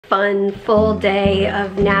fun full day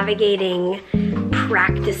of navigating,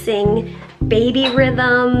 practicing baby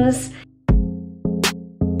rhythms.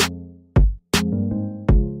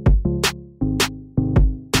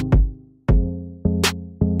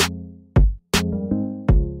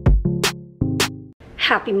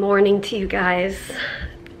 Happy morning to you guys.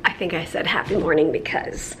 I think I said happy morning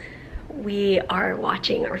because we are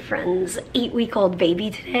watching our friend's 8-week-old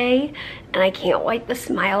baby today, and I can't wipe the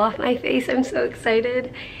smile off my face. I'm so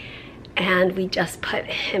excited. And we just put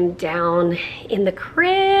him down in the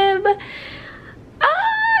crib.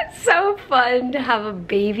 It's so fun to have a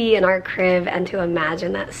baby in our crib and to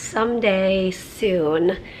imagine that someday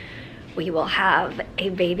soon we will have a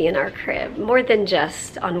baby in our crib, more than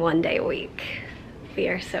just on one day a week. We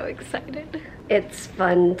are so excited. It's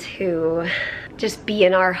fun to just be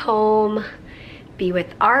in our home, be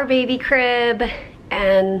with our baby crib,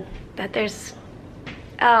 and that there's,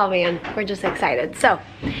 oh man, we're just excited. So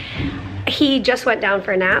he just went down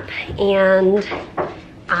for a nap, and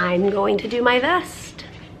I'm going to do my vest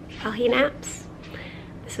while he naps.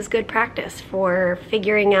 This is good practice for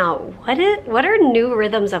figuring out what are new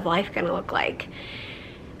rhythms of life gonna look like.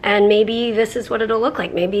 And maybe this is what it'll look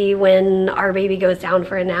like. Maybe when our baby goes down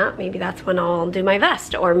for a nap, maybe that's when I'll do my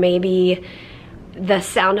vest. Or maybe the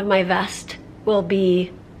sound of my vest will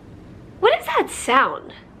be, what is that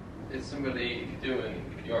sound? It's somebody doing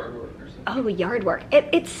yard work or something. Oh, yard work.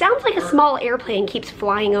 It sounds like a small airplane keeps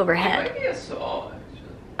flying overhead. It might be a saw, actually.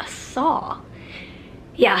 A saw.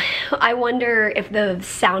 Yeah, I wonder if the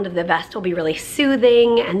sound of the vest will be really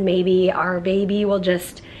soothing, and maybe our baby will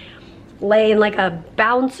just lay in like a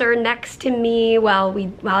bouncer next to me while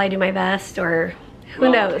I do my vest, or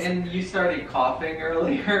who knows. And you started coughing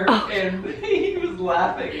earlier, and he was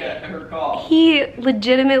laughing at her cough. He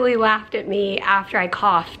legitimately laughed at me after I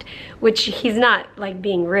coughed, which he's not like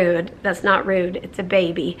being rude. That's not rude, it's a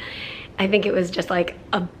baby. I think it was just like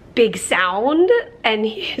a big sound, and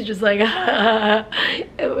he's just like,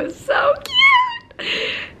 it was so cute.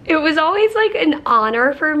 It was always like an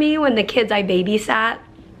honor for me when the kids I babysat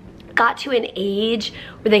got to an age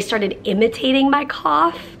where they started imitating my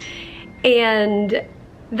cough, and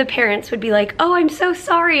the parents would be like, oh, I'm so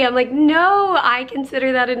sorry. I'm like, no, I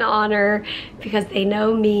consider that an honor because they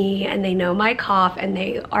know me and they know my cough and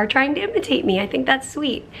they are trying to imitate me. I think that's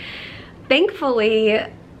sweet. Thankfully,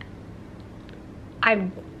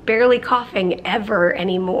 I'm barely coughing ever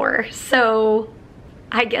anymore. So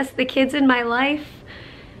I guess the kids in my life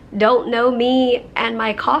don't know me and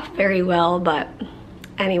my cough very well, but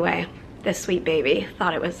anyway, this sweet baby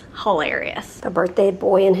thought it was hilarious. The birthday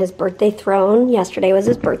boy in his birthday throne. Yesterday was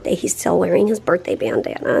his birthday. He's still wearing his birthday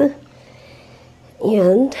bandana.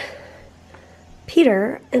 And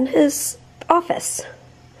Peter in his office,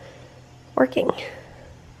 working.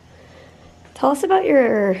 Tell us about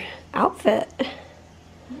your outfit.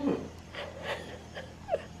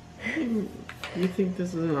 You think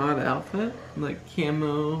this is an odd outfit? Like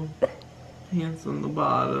camo pants on the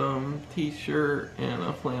bottom, t-shirt, and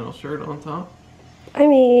a flannel shirt on top? I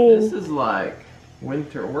mean, this is like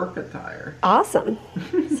winter work attire. Awesome.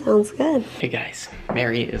 Sounds good. Hey guys,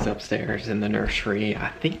 Mary is upstairs in the nursery. I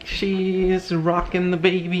think she's rocking the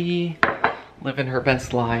baby, living her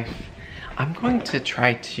best life. I'm going to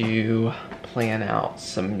try to plan out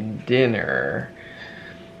some dinner,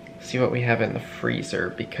 see what we have in the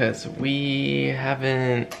freezer, because we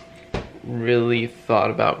haven't really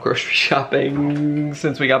thought about grocery shopping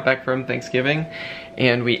since we got back from Thanksgiving,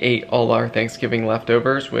 and we ate all our Thanksgiving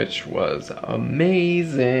leftovers, which was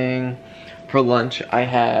amazing. For lunch, I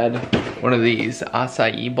had one of these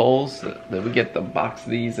acai bowls that we get the box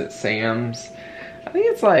of these at Sam's. I think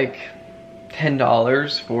it's like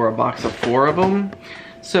 $10 for a box of 4 of them.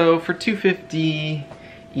 So for $2.50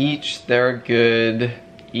 each, they're a good,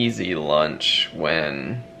 easy lunch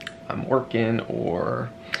when I'm working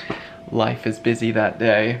or life is busy that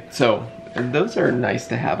day. So those are nice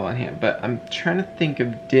to have on hand, but I'm trying to think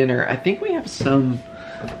of dinner. I think we have some,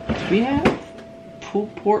 do we have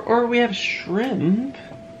pulled pork, or we have shrimp?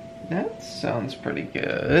 That sounds pretty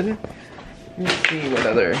good. Let's see what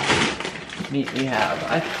other meat we have.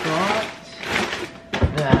 I thought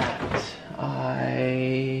that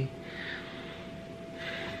I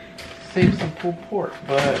saved some pulled pork,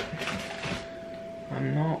 but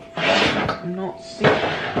I'm not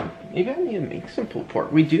seeing. Maybe I need to make some pulled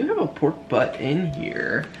pork. We do have a pork butt in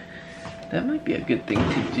here. That might be a good thing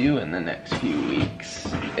to do in the next few weeks.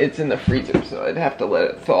 It's in the freezer, so I'd have to let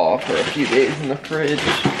it thaw for a few days in the fridge.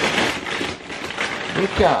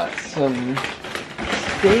 We've got some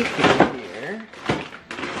steak in here.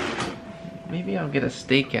 Maybe I'll get a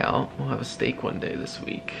steak out. We'll have a steak one day this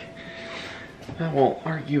week. I won't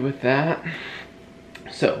argue with that.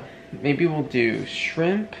 So, maybe we'll do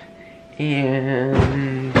shrimp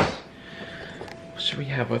and what should we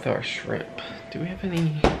have with our shrimp? Do we have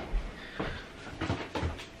any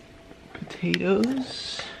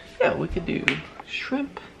potatoes? Yeah, we could do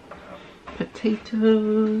shrimp,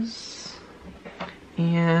 potatoes,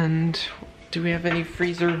 and do we have any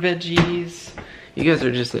freezer veggies? You guys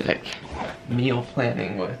are just like meal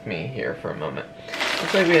planning with me here for a moment.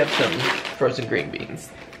 Looks like we have some frozen green beans.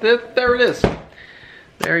 There it is.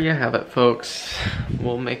 There you have it, folks.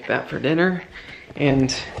 We'll make that for dinner.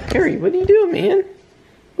 And Harry, what are you doing, man?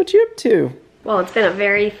 What you up to? Well, it's been a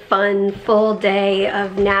very fun, full day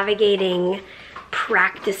of navigating,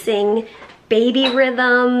 practicing baby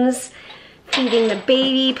rhythms, feeding the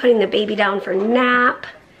baby, putting the baby down for nap.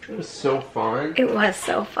 It was so fun. It was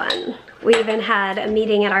so fun. We even had a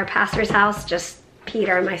meeting at our pastor's house, just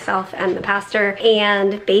Peter and myself and the pastor,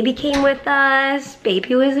 and baby came with us.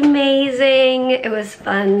 Baby was amazing. It was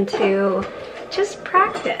fun to just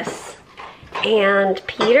practice. And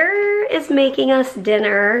Peter is making us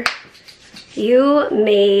dinner. You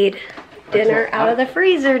made dinner out of the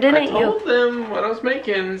freezer, didn't you? I told them what I was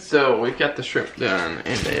making. So we've got the shrimp done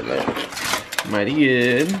and they look mighty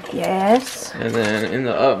good. Yes. And then in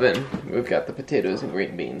the oven, we've got the potatoes and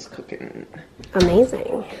green beans cooking.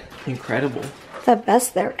 Amazing. Incredible. The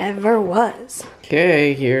best there ever was.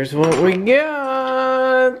 Okay, here's what we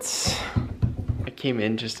got. I came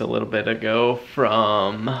in just a little bit ago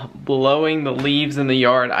from blowing the leaves in the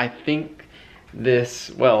yard. I think this,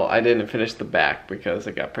 well, I didn't finish the back because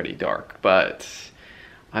it got pretty dark, but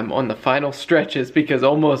I'm on the final stretches because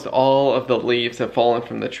almost all of the leaves have fallen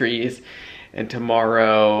from the trees. And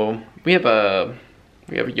tomorrow we have a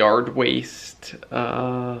yard waste,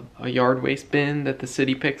 a yard waste bin that the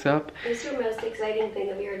city picks up. This is your most exciting thing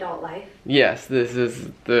of your adult life. Yes, this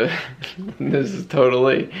is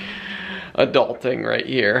totally adulting right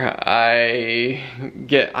here. I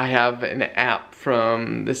have an app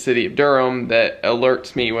from the city of Durham that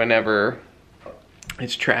alerts me whenever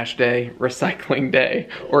it's trash day, recycling day,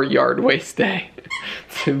 or yard waste day.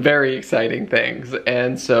 It's very exciting things.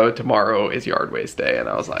 And so tomorrow is yard waste day. And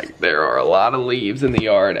I was like, there are a lot of leaves in the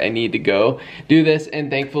yard. I need to go do this. And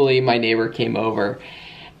thankfully my neighbor came over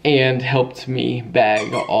and helped me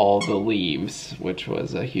bag all the leaves, which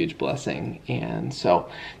was a huge blessing. And so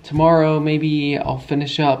tomorrow maybe I'll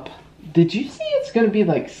finish up. Did you see it's gonna be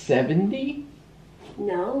like 70?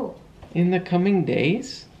 No. In the coming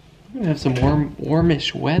days? We're gonna have some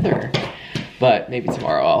warmish weather. But maybe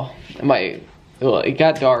tomorrow well, it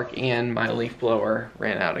got dark and my leaf blower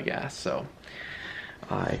ran out of gas, so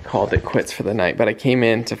I called it quits for the night. But I came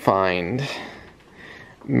in to find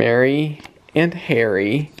Mary and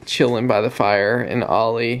Harry chilling by the fire and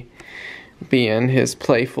Ollie being his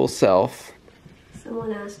playful self.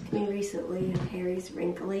 Someone asked me recently if Harry's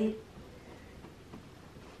wrinkly.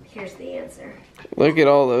 Here's the answer. Look at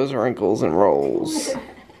all those wrinkles and rolls.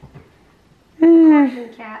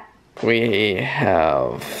 Cat. We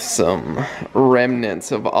have some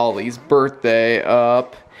remnants of Ollie's birthday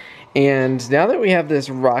up. And now that we have this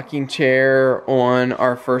rocking chair on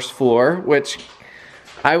our first floor, which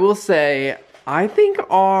I will say, I think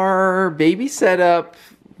our baby setup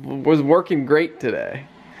was working great today.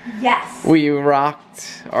 Yes. We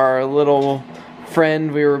rocked our little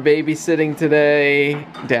friend we were babysitting today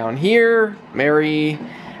down here. Mary,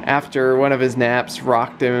 after one of his naps,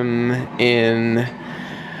 rocked him in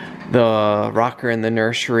the rocker in the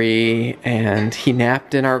nursery, and he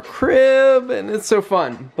napped in our crib, and it's so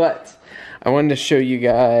fun. But I wanted to show you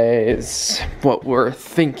guys what we're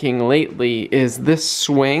thinking lately is this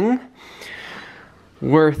swing.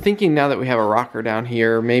 We're thinking now that we have a rocker down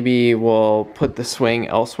here, maybe we'll put the swing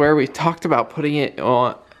elsewhere. We talked about putting it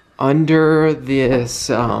on under this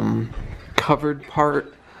covered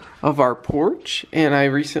part of our porch, and I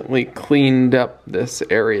recently cleaned up this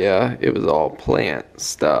area. It was all plant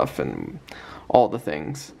stuff and all the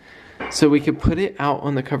things. So we could put it out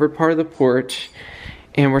on the covered part of the porch,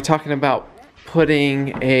 and we're talking about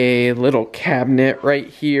putting a little cabinet right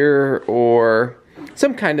here or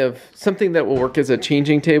something that will work as a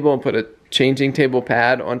changing table and put a changing table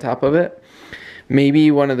pad on top of it.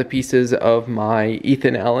 Maybe one of the pieces of my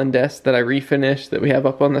Ethan Allen desk that I refinished that we have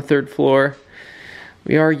up on the 3rd floor.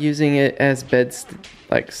 We are using it as beds,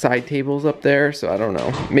 like side tables up there, so I don't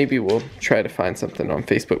know. Maybe we'll try to find something on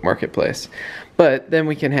Facebook Marketplace. But then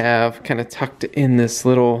we can have kind of tucked in this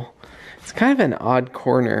little, it's kind of an odd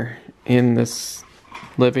corner in this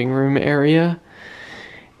living room area.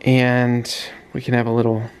 And we can have a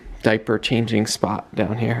little diaper changing spot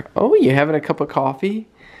down here. Oh, you having a cup of coffee?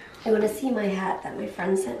 You want to see my hat that my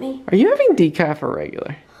friend sent me? Are you having decaf or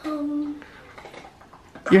regular?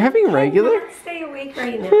 You're having regular? I can't stay awake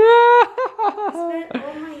right now. I spent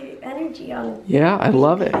all my energy on. Yeah, I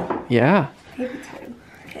love it. Yeah. Baby time.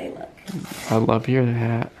 Okay, look. I love your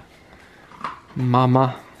hat.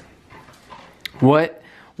 Mama.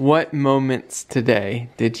 What moments today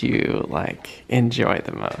did you like enjoy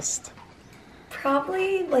the most?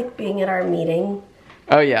 Probably like being at our meeting.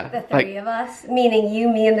 Oh yeah. The three of us, meaning you,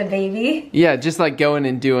 me, and the baby. Yeah, just like going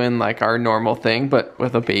and doing like our normal thing, but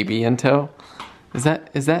with a baby in tow. Is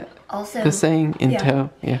that also the saying, in tow?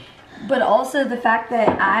 Yeah. But also the fact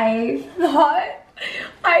that I thought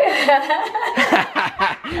I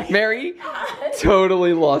had Mary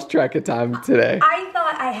totally lost track of time today. I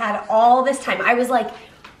thought I had all this time. I was like,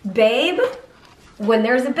 babe, when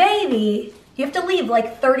there's a baby, you have to leave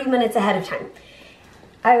like 30 minutes ahead of time.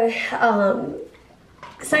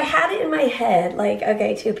 So I had it in my head, like,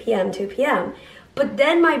 okay, 2 p.m., 2 p.m. But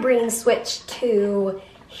then my brain switched to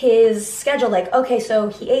his schedule, like, okay, so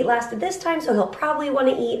he ate last at this time, so he'll probably want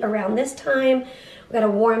to eat around this time. We gotta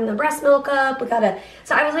warm the breast milk up,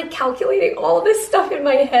 so I was like calculating all this stuff in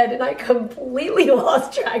my head and I completely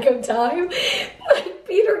lost track of time. Like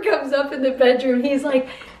Peter comes up in the bedroom, he's like,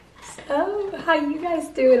 so how you guys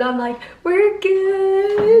doing? I'm like, we're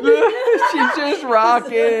good. She's just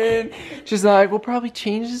rocking. She's like, we'll probably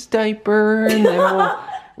change his diaper and then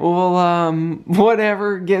we'll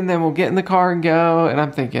whatever, then we'll get in the car and go. And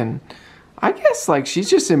I'm thinking, I guess like she's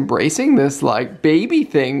just embracing this like baby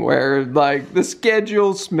thing where like the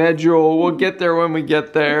schedule, we'll get there when we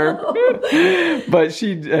get there. No. But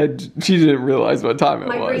she didn't realize what time it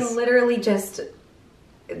was. My brain literally just,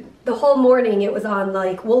 the whole morning it was on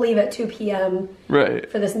like, we'll leave at 2 p.m. Right.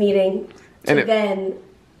 for this meeting. To then,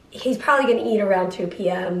 he's probably gonna eat around 2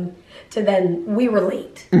 p.m. to then, we were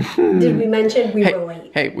late. Did we mention we were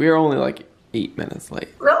late? Hey, we were only like 8 minutes late.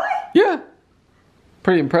 Really? Yeah.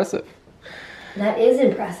 Pretty impressive. That is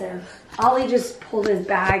impressive. Ollie just pulled his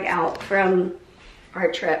bag out from our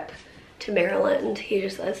trip to Maryland. He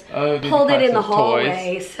just pulled it in the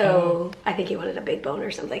hallway, so I think he wanted a big bone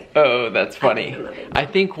or something. Oh, that's funny. I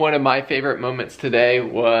think one of my favorite moments today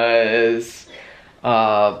was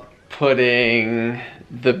putting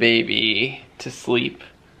the baby to sleep.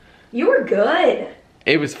 You were good.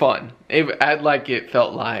 It was fun. It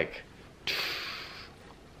felt like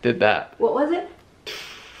did that. What was it?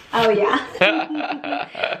 Oh yeah.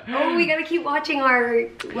 Oh, we gotta keep watching our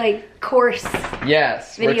like course.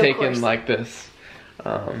 Yes, we're taking course. like this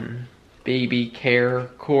baby care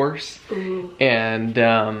course, and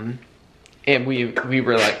we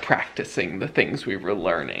were like practicing the things we were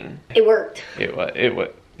learning. It worked. It was.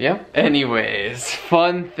 Yeah. Anyways,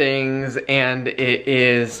 fun things, and it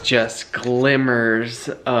is just glimmers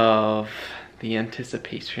of the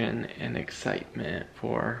anticipation and excitement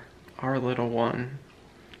for our little one.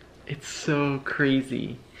 It's so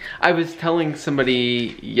crazy. I was telling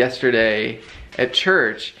somebody yesterday at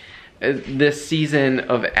church, this season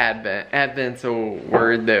of Advent's a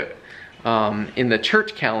word that in the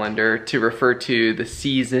church calendar to refer to the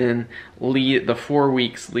season, the 4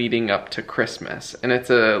 weeks leading up to Christmas. And it's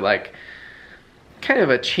a like kind of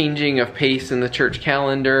a changing of pace in the church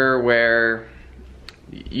calendar where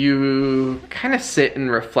you kind of sit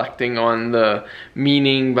and reflecting on the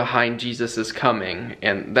meaning behind Jesus's coming,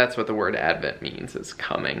 and that's what the word Advent means, is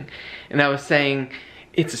coming. And I was saying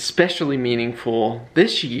it's especially meaningful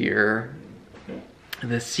this year,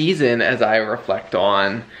 this season, as I reflect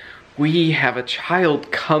on, we have a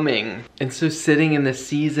child coming. And so sitting in the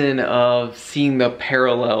season of seeing the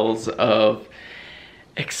parallels of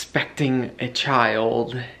expecting a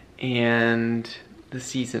child and the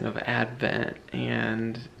season of Advent,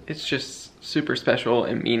 and it's just super special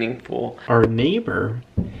and meaningful. Our neighbor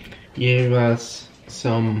gave us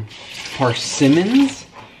some persimmons.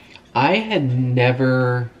 I had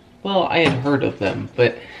heard of them,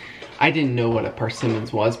 but I didn't know what a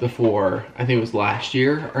persimmons was before. I think it was last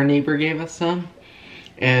year our neighbor gave us some.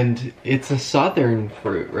 And it's a southern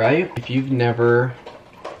fruit, right? If you've never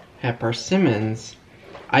had persimmons,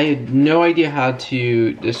 I had no idea how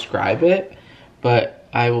to describe it, but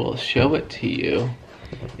I will show it to you.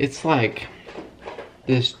 It's like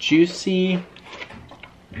this juicy,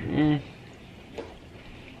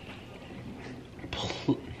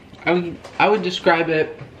 I would describe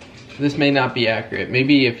it, this may not be accurate.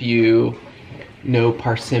 Maybe if you know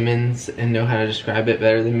persimmons and know how to describe it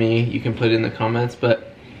better than me, you can put it in the comments,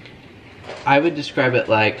 but I would describe it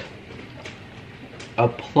like a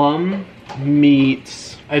plum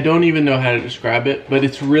meets, I don't even know how to describe it, but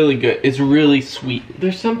it's really good. It's really sweet.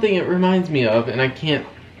 There's something it reminds me of, and I can't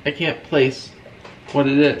place what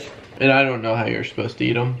it is. And I don't know how you're supposed to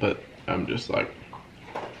eat them, but I'm just like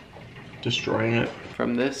destroying it.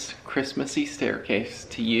 From this Christmassy staircase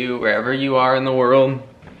to you, wherever you are in the world,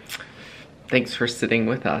 thanks for sitting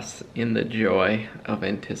with us in the joy of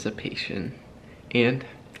anticipation. And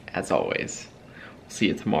as always, we'll see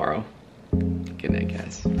you tomorrow. Good night,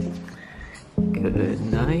 guys. Good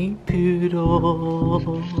night, Poodle.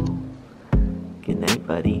 Good night,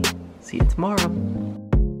 buddy. See you tomorrow.